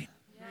following.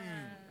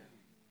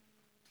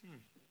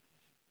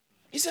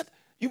 He said,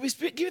 you will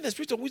be given the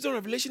spirit of wisdom,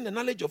 revelation, the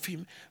knowledge of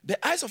him,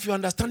 the eyes of your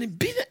understanding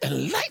being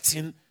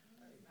enlightened.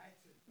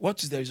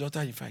 What is the result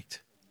in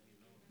fact?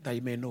 That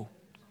you may know.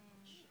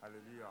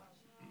 Hallelujah.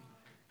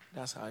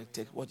 That's how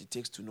what it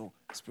takes to know.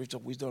 Spirit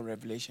of wisdom and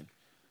revelation.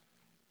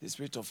 The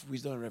spirit of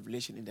wisdom and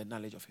revelation in the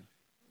knowledge of him.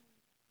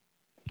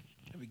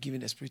 And be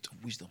given the spirit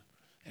of wisdom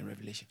and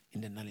revelation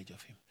in the knowledge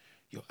of him.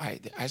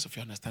 The eyes of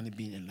your understanding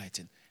being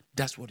enlightened.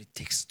 That's what it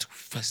takes to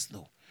first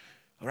know.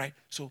 All right?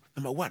 So,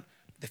 number one,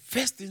 the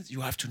first thing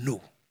you have to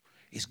know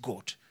is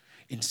God.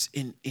 In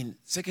 2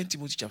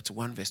 Timothy chapter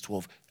 1, verse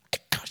 12, I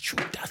can't show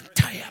that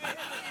tire.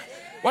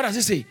 What does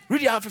it say?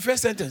 Read it out the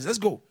first sentence. Let's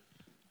go.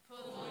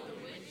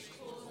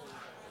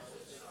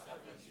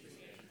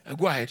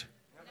 Go ahead.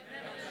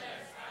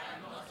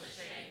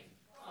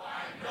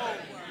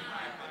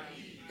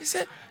 He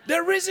said,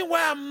 the reason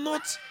why I'm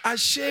not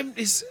ashamed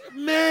is,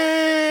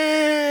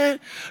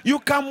 man, you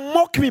can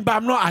mock me, but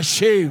I'm not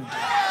ashamed.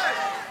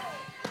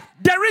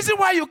 The reason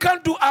why you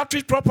can't do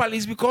outreach properly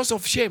is because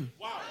of shame.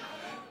 Wow.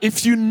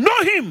 If you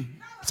know him,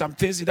 some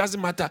things, it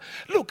doesn't matter.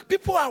 Look,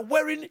 people are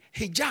wearing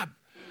hijab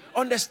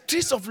on the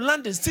streets of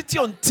London, sitting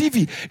on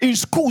TV, in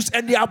schools,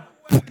 and they are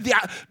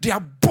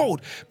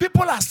bold.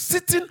 People are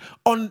sitting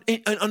on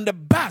the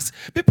bus.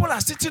 People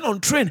are sitting on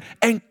train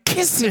and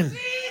kissing.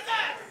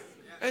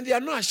 And they are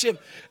not ashamed.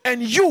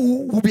 And you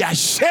will be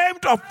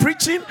ashamed of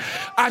preaching,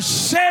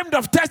 ashamed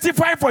of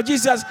testifying for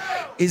Jesus.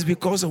 It's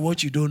because of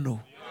what you don't know.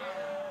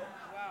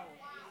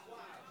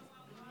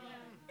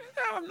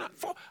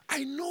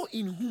 I know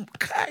in whom.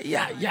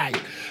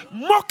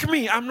 Mock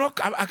me.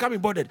 I can't be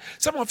bothered.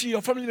 Some of you,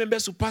 your family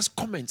members, will pass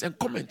comments and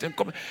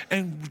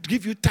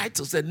give you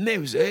titles and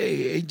names.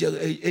 Hey,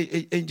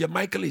 Angel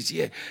Michael is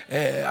here.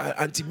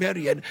 Auntie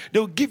Mary, and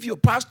they'll give you a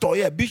pastor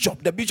here,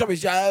 bishop. The bishop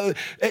is they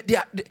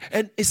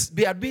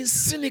are being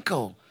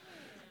cynical.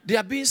 They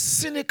are being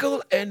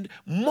cynical and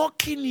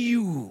mocking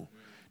you.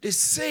 They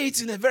say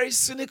it in a very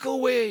cynical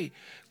way,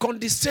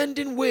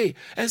 condescending way.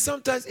 And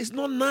sometimes it's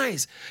not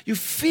nice. You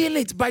feel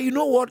it, but you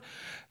know what?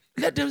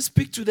 Let them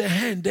speak to the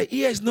hand. The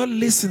ear is not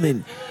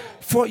listening.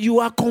 For you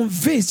are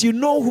convinced. You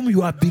know whom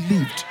you have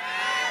believed.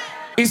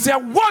 It's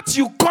what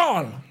you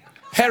call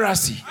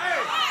heresy.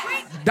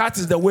 That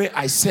is the way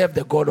I serve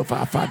the God of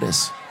our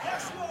fathers.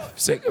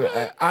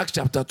 Acts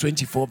chapter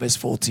 24, verse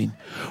 14.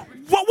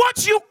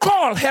 What you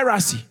call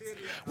heresy,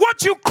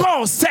 what you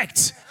call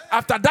sect,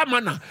 after that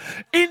manner,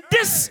 in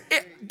this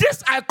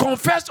I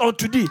confess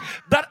unto thee,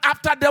 that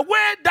after the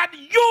way that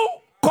you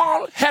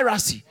call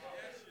heresy,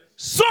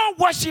 so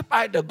worship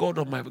I the God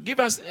of my. Give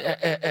us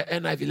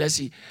NIV. Let's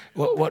see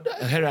what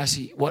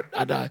heresy. What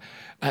other?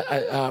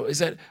 He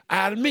said,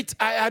 I admit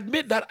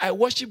that I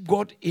worship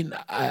God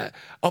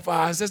of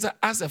our ancestors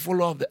as a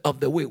follower of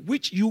the way,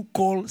 which you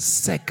call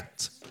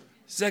sect.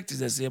 Sect is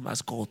the same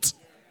as cult.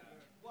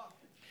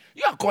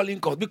 You are calling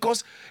cult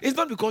because it's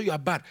not because you are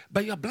bad,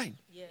 but you are blind.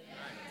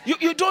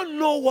 You don't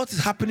know what is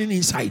happening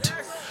inside.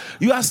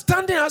 You are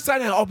standing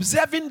outside and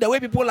observing the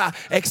way people are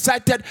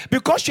excited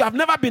because you have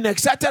never been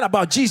excited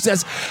about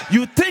Jesus.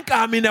 You think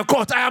I am in a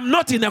court. I am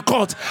not in a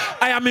court.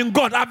 I am in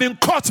God. I've been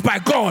caught by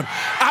God.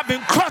 I've been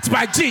caught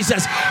by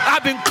Jesus.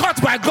 I've been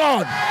caught by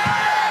God.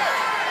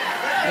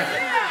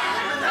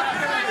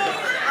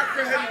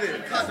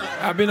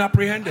 I've been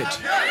apprehended.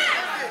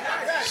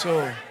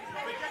 So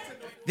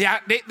they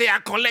are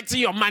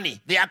collecting your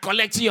money. They are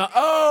collecting your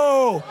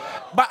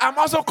but I'm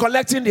also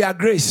collecting their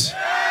grace.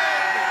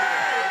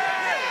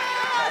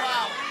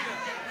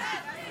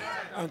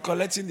 I'm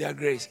collecting their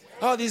grace.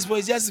 All this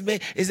was just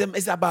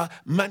it's about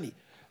money.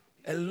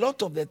 A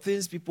lot of the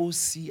things people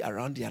see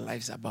around their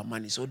lives are about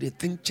money. So they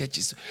think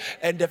churches.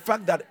 And the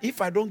fact that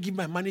if I don't give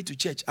my money to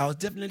church, I'll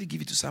definitely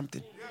give it to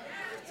something.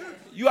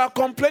 You are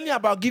complaining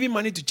about giving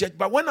money to church,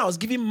 but when I was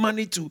giving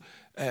money to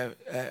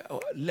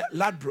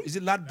Ladbroke, is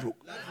it Ladbroke?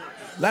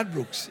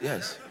 Ladbrokes,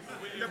 yes.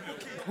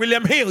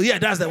 William Hill, yeah,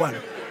 that's the one.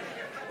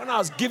 When I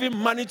was giving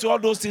money to all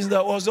those things,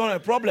 that was not a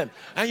problem.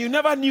 And you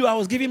never knew I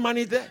was giving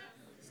money there.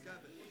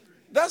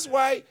 That's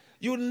why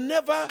you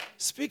never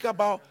speak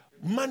about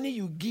money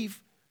you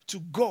give to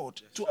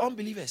God, to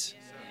unbelievers.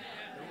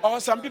 Or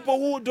some people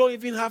who don't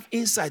even have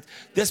insight,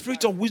 the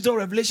spirit of wisdom,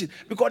 revelation,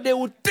 because they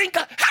would think,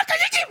 how can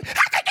you give?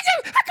 How can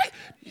you give? How can you?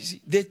 You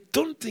see, they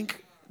don't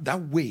think that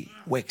way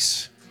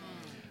works.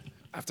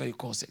 After you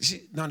call,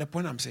 see, now the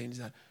point I'm saying is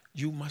that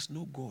you must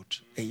know God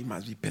and you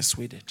must be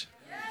persuaded.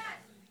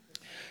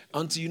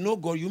 Until you know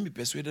God, you won't be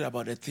persuaded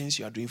about the things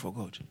you are doing for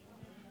God.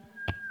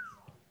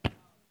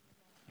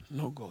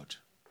 Know God.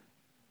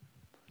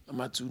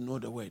 Number 2, know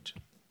the word.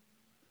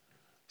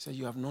 So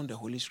you have known the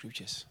Holy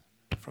Scriptures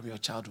from your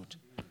childhood.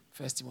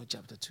 1 Timothy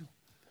chapter 2,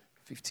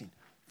 15.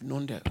 You've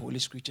known the Holy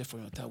Scripture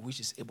from your childhood, which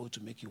is able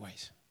to make you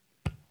wise.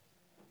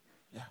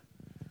 Yeah.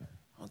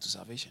 Unto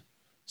salvation.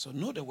 So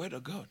know the word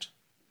of God.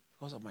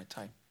 Because of my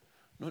time.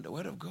 Know the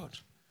word of God.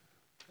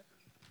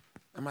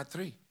 Number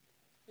 3.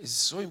 It's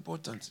so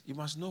important. You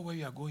must know where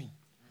you are going.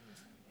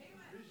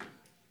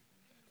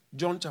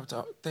 John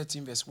chapter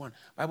 13 verse 1.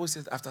 Bible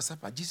says after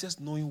supper, Jesus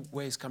knowing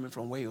where he's coming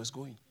from, where he was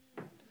going.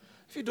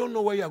 If you don't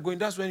know where you are going,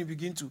 that's when you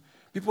begin to,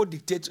 people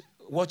dictate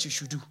what you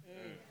should do.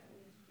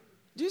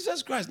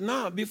 Jesus Christ,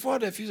 now, before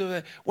the feast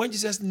of when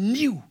Jesus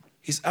knew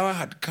his hour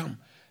had come,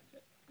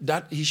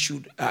 that he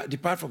should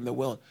depart from the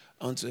world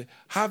unto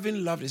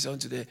having loved his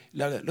unto the,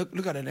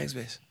 look at the next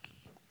verse.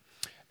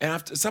 And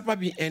after supper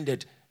being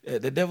ended,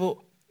 the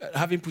devil,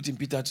 having put in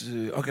Peter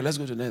to, let's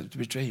go to next, to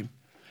betray him.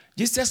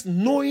 Jesus,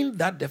 knowing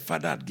that the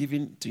Father had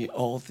given to him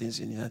all things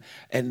in his hand,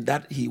 and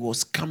that he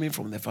was coming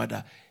from the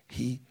Father,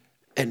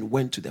 and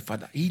went to the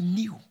Father. He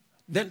knew.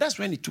 Then that's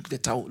when he took the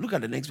towel. Look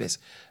at the next verse.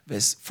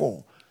 Verse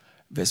 4.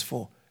 Verse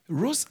 4.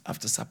 Rose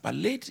after supper,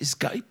 laid his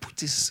guy, he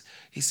put his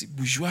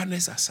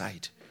bourgeoisness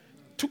aside.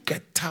 Took a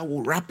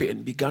towel, wrapped it,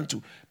 and began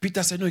to.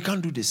 Peter said, no, you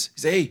can't do this.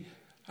 He said, hey,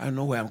 I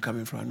know where I'm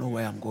coming from. I know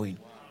where I'm going.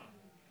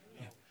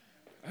 Yeah.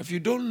 If you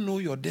don't know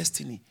your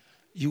destiny,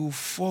 you will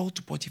fall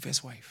to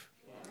Potiphar's wife.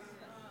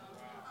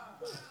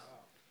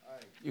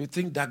 You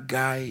think that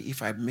guy,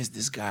 if I miss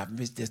this guy, I've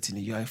missed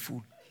destiny. You are a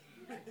fool.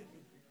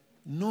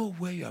 Know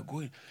where you are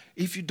going.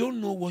 If you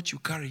don't know what you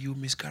carry, you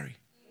miscarry.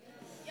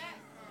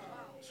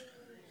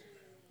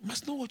 You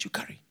must know what you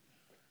carry.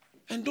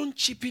 And don't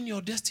cheapen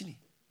your destiny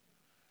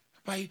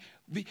by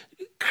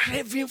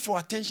craving for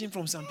attention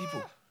from some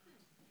people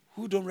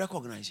who don't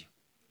recognize you.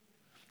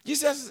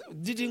 Jesus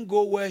didn't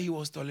go where he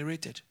was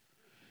tolerated.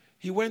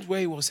 He went where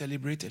he was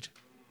celebrated.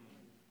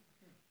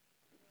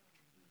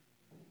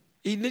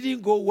 He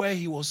didn't go where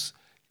he was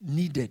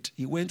needed.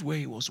 He went where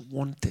he was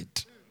wanted.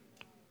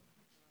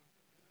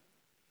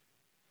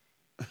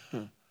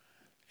 And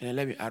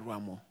let me add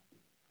one more.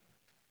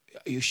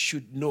 You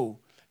should know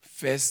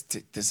 1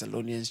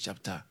 Thessalonians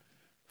chapter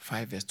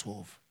 5 verse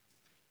 12.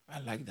 I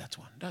like that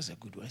one. That's a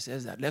good one. It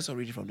says that. Let's all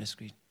read it from the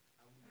screen.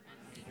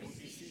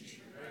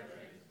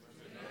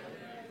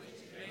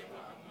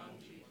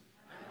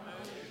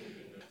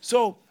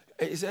 So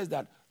it says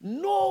that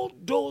know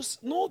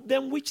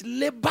them which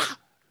labor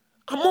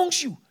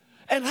amongst you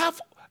and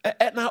have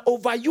and are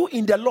over you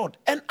in the Lord,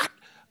 and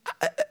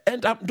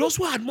those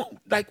who are more,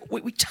 like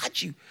we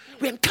charge you,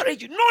 we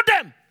encourage you, know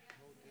them.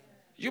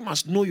 You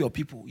must know your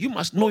people. You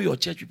must know your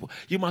church people.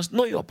 You must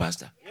know your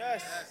pastor.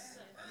 Yes.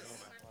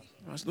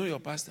 You must know your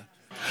pastor.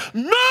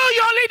 Know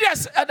your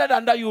leaders. Other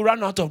than that, you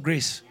run out of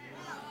grace.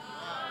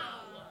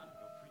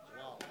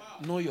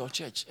 Know your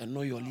church and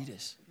know your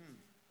leaders.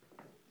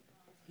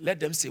 Let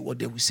them say what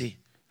they will say,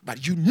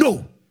 but you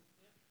know.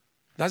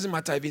 Doesn't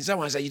matter if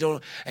someone says you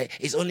don't.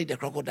 It's only the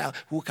crocodile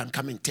who can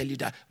come and tell you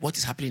that what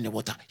is happening in the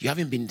water. You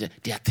haven't been there.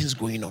 There are things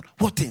going on.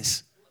 What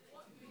things?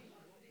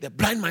 The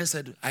blind man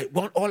said,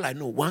 all I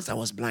know, once I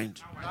was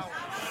blind.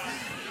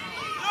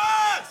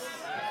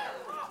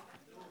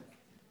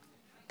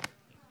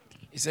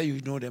 He said, you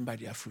know them by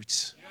their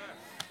fruits.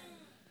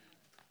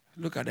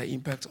 Look at the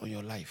impact on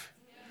your life.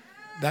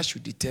 That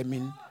should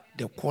determine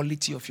the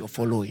quality of your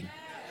following.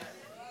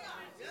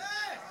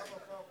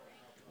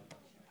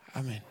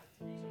 Amen.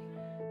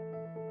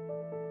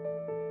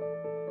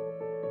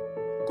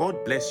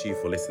 God bless you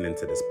for listening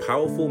to this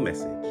powerful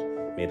message.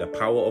 May the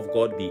power of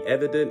God be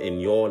evident in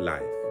your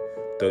life.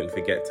 Don't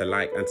forget to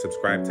like and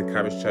subscribe to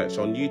Charis Church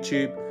on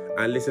YouTube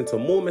and listen to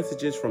more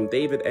messages from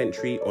David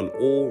Antwi on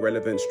all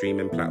relevant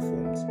streaming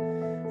platforms.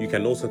 You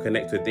can also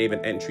connect with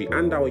David Antwi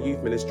and our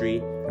youth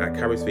ministry at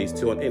Charis Phase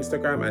 2 on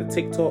Instagram and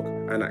TikTok,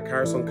 and at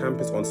Charis on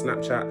Campus on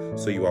Snapchat,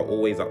 so you are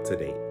always up to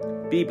date.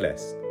 Be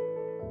blessed.